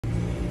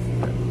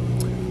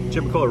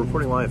Jmikola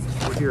reporting live.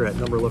 We're here at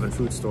number 11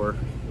 food store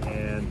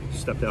and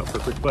stepped out for a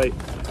quick bite.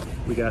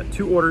 We got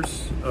 2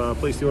 orders,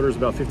 placed the orders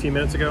about 15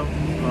 minutes ago,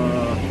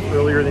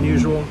 earlier than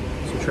usual.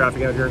 Some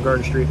traffic out here in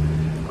Garden Street.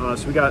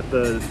 So we got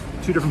the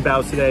 2 different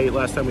baos today.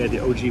 Last time we had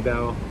the OG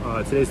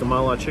bao. Today's the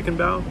mala chicken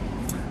bao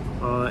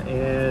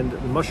and the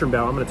mushroom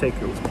bao. I'm gonna take,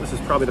 this is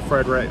probably the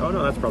fried rice. Oh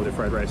no, that's probably the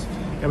fried rice.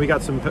 And we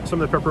got some of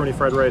the pepperoni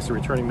fried rice, a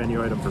returning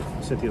menu item for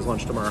Cynthia's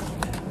lunch tomorrow.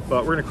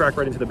 But we're gonna crack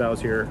right into the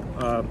baos here.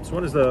 So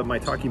one is the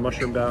maitake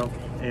mushroom bao,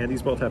 and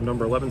these both have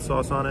number 11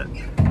 sauce on it,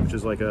 which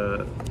is like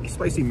a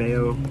spicy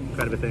mayo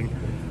kind of a thing.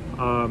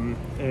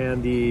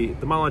 And the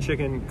mala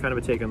chicken, kind of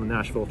a take on the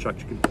Nashville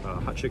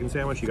hot chicken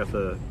sandwich. You got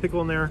the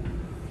pickle in there,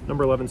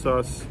 number 11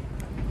 sauce,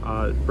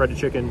 breaded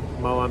chicken,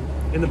 mala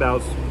in the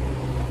baos.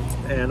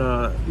 And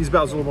these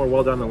baos are a little more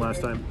well done than last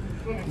time.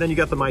 And then you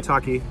got the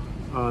maitake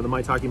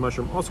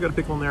mushroom, also got a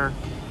pickle in there.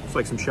 It's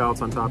like some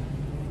shallots on top.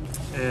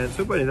 And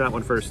so we'll bite into that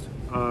one first.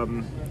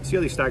 See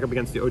how they stack up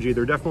against the OG.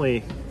 They're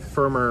definitely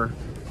firmer,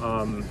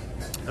 and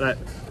I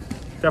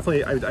put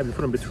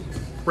them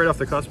right off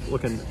the cusp,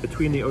 looking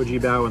between the OG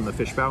bao and the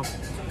fish bao.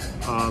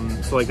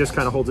 So like this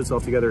kind of holds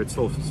itself together. It's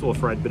still a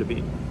fried bit of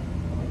meat.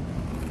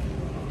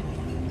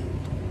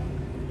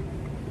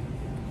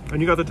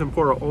 And you got the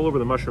tempura all over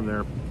the mushroom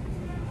there.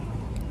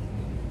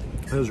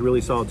 It was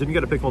really solid. Didn't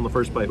get a pickle in the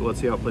first bite, but let's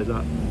see how it plays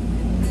out.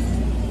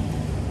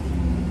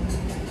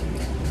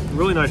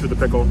 Really nice with the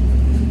pickle.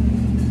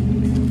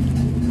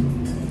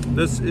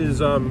 This is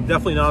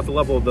definitely not at the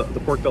level of the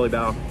pork belly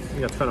bao. I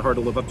think that's kind of hard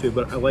to live up to,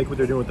 but I like what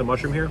they're doing with the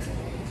mushroom here.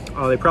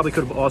 They probably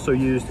could have also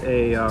used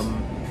a,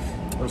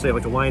 let's say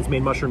like a lion's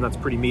mane mushroom that's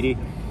pretty meaty.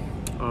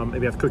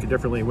 Maybe have to cook it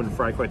differently. It wouldn't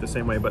fry quite the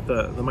same way, but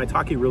the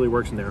maitake really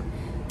works in there.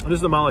 And this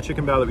is the mala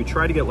chicken bao that we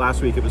tried to get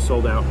last week. It was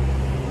sold out.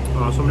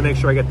 So I'm gonna make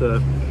sure I get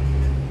the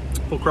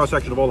full cross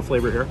section of all the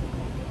flavor here.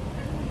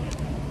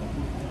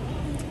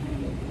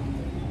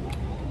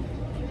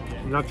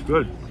 And that's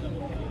good.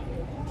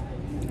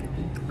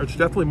 It's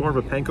definitely more of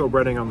a panko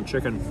breading on the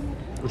chicken,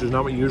 which is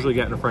not what you usually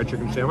get in a fried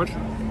chicken sandwich.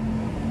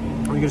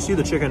 And you can see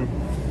the chicken,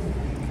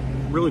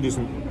 really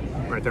decent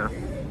right there.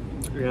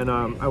 And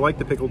I like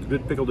the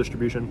good pickle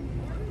distribution.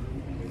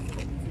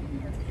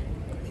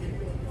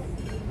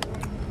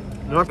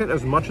 Not getting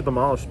as much of the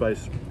mala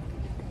spice.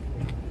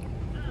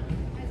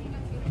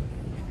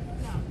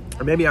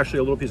 Or maybe actually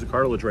a little piece of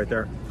cartilage right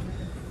there.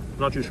 I'm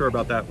not too sure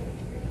about that.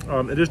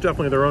 It is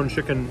definitely their own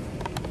chicken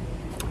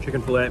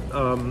fillet.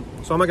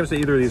 So I'm not gonna say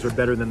either of these are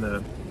better than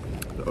the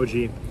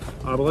OG.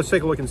 But let's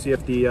take a look and see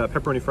if the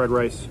pepperoni fried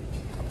rice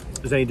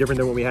is any different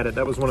than what we had.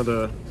 That was one of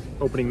the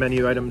opening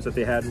menu items that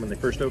they had when they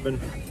first opened.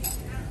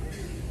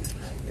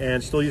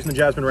 And still using the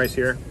jasmine rice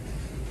here.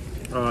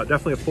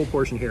 Definitely a full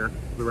portion here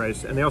of the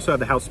rice. And they also have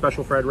the house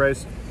special fried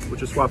rice,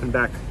 which is swapping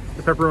back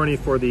the pepperoni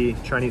for the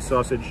Chinese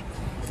sausage.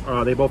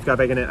 They both got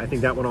bacon in it. I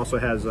think that one also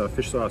has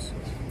fish sauce.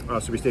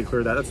 So we stayed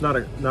clear of that. That's not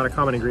a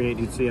common ingredient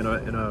you'd see in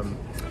a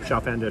chow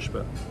fan dish,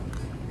 but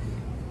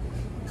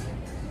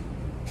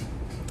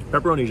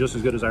pepperoni is just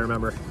as good as I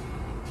remember.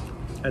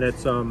 And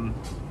it's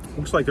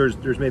looks like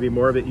there's maybe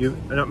more of it.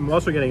 And I'm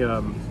also getting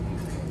a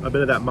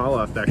bit of that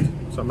mala effect.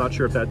 So I'm not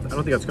sure if that, I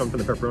don't think that's coming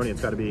from the pepperoni.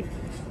 It's got to be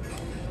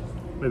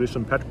maybe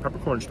some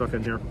peppercorn stuck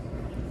in here.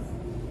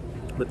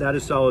 But that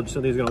is solid.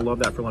 Cynthia's gonna love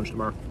that for lunch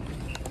tomorrow.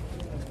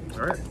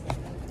 All right.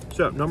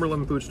 So number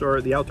 11 food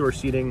store. The outdoor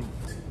seating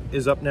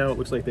is up now. It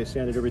looks like they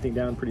sanded everything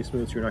down pretty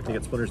smooth, so you're not gonna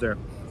get splinters there.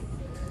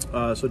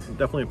 So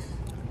definitely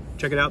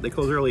check it out. They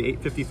close early,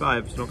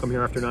 8:55, so don't come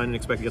here after 9 and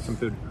expect to get some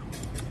food.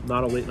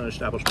 Not a late night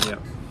establishment yet.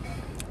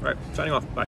 All right, signing off. Bye.